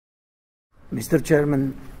Mr.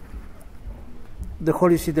 Chairman, the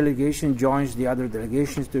Holy See delegation joins the other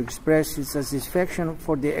delegations to express its satisfaction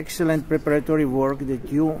for the excellent preparatory work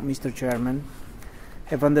that you, Mr. Chairman,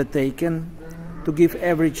 have undertaken to give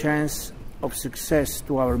every chance of success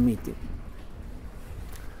to our meeting.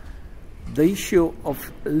 The issue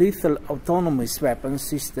of lethal autonomous weapons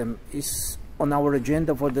system is on our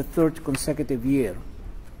agenda for the third consecutive year.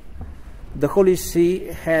 The Holy See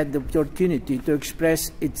had the opportunity to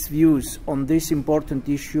express its views on this important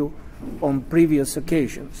issue on previous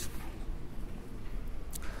occasions.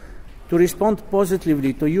 To respond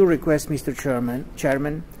positively to your request, Mr.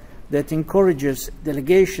 Chairman, that encourages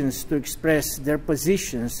delegations to express their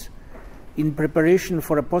positions in preparation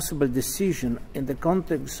for a possible decision in the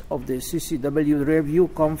context of the CCW review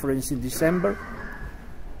conference in December,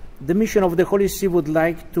 the mission of the Holy See would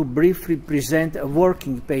like to briefly present a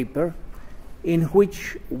working paper in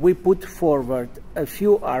which we put forward a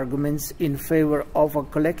few arguments in favor of a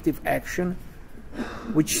collective action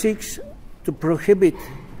which seeks to prohibit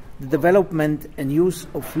the development and use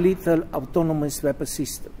of lethal autonomous weapon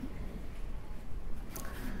systems.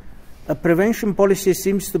 A prevention policy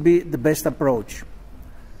seems to be the best approach.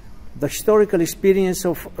 The historical experience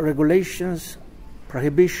of regulations,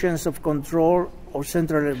 prohibitions of control of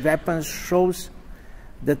central weapons shows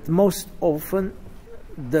that most often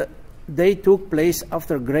they took place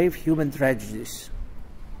after grave human tragedies.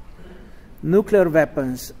 Nuclear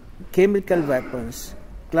weapons, chemical weapons,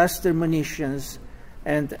 cluster munitions,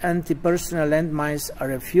 and anti-personnel landmines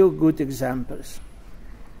are a few good examples.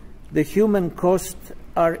 The human costs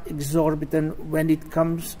are exorbitant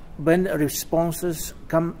when responses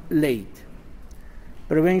come late.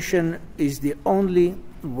 Prevention is the only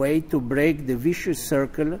way to break the vicious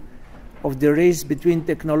circle of the race between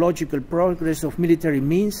technological progress of military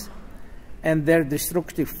means and their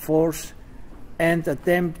destructive force and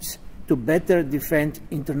attempts to better defend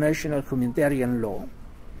international humanitarian law.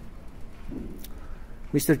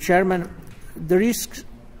 Mr. Chairman, the risks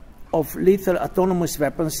of lethal autonomous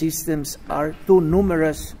weapon systems are too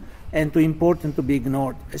numerous and too important to be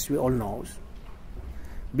ignored, as we all know.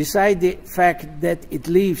 Beside the fact that it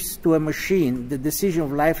leaves to a machine the decision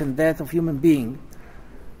of life and death of human beings,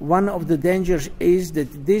 one of the dangers is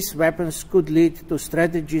that these weapons could lead to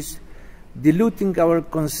strategies diluting our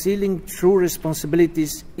concealing true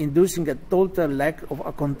responsibilities, inducing a total lack of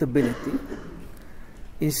accountability.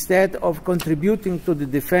 Instead of contributing to the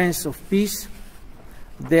defense of peace,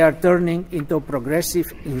 they are turning into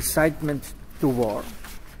progressive incitement to war.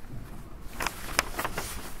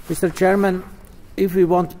 Mr. Chairman, if we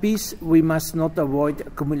want peace, we must not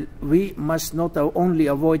only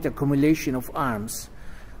avoid accumulation of arms,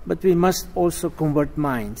 but we must also convert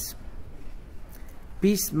minds.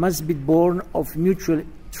 Peace must be born of mutual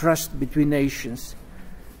trust between nations,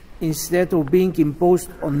 instead of being imposed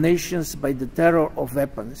on nations by the terror of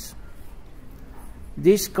weapons.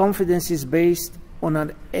 This confidence is based on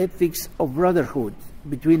an ethics of brotherhood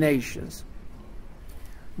between nations,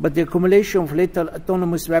 but the accumulation of lethal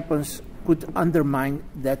autonomous weapons could undermine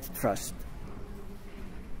that trust.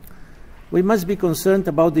 We must be concerned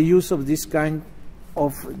about the use of this kind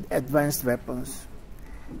of advanced weapons.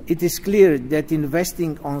 It is clear that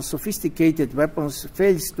investing on sophisticated weapons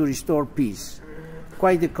fails to restore peace.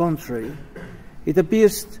 Quite the contrary. It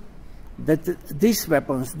appears that these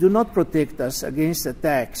weapons do not protect us against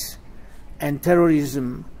attacks and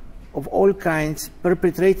terrorism of all kinds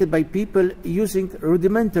perpetrated by people using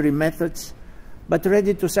rudimentary methods but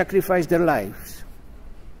ready to sacrifice their lives.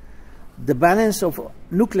 The balance of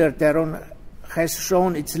nuclear terror has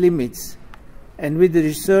shown its limits, and with the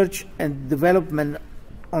research and development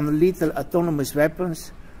on lethal autonomous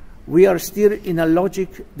weapons, we are still in a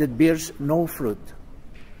logic that bears no fruit.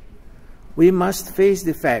 We must face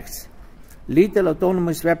the facts. Lethal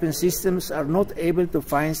autonomous weapon systems are not able to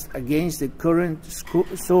fight against the current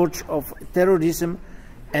surge of terrorism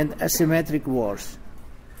and asymmetric wars.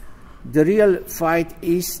 The real fight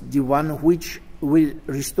is the one which will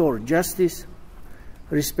restore justice,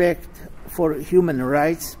 respect for human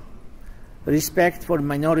rights, respect for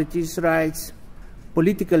minorities' rights,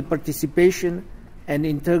 political participation, and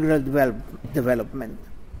integral development.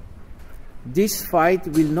 This fight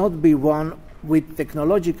will not be won with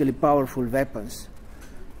technologically powerful weapons.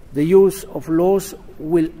 The use of laws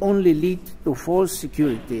will only lead to false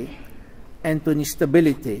security and to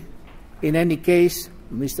instability. In any case,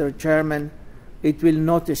 Mr. Chairman, it will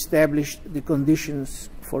not establish the conditions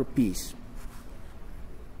for peace.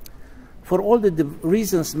 For all the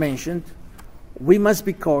reasons mentioned, we must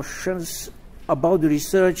be cautious about the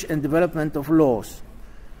research and development of laws.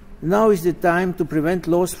 Now is the time to prevent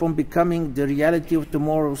laws from becoming the reality of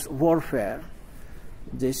tomorrow's warfare.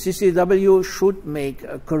 The CCW should make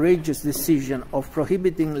a courageous decision of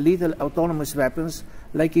prohibiting lethal autonomous weapons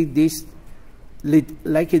like it did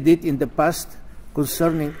in the past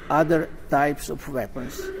concerning other types of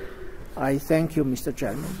weapons. I thank you, Mr.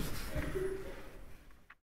 Chairman.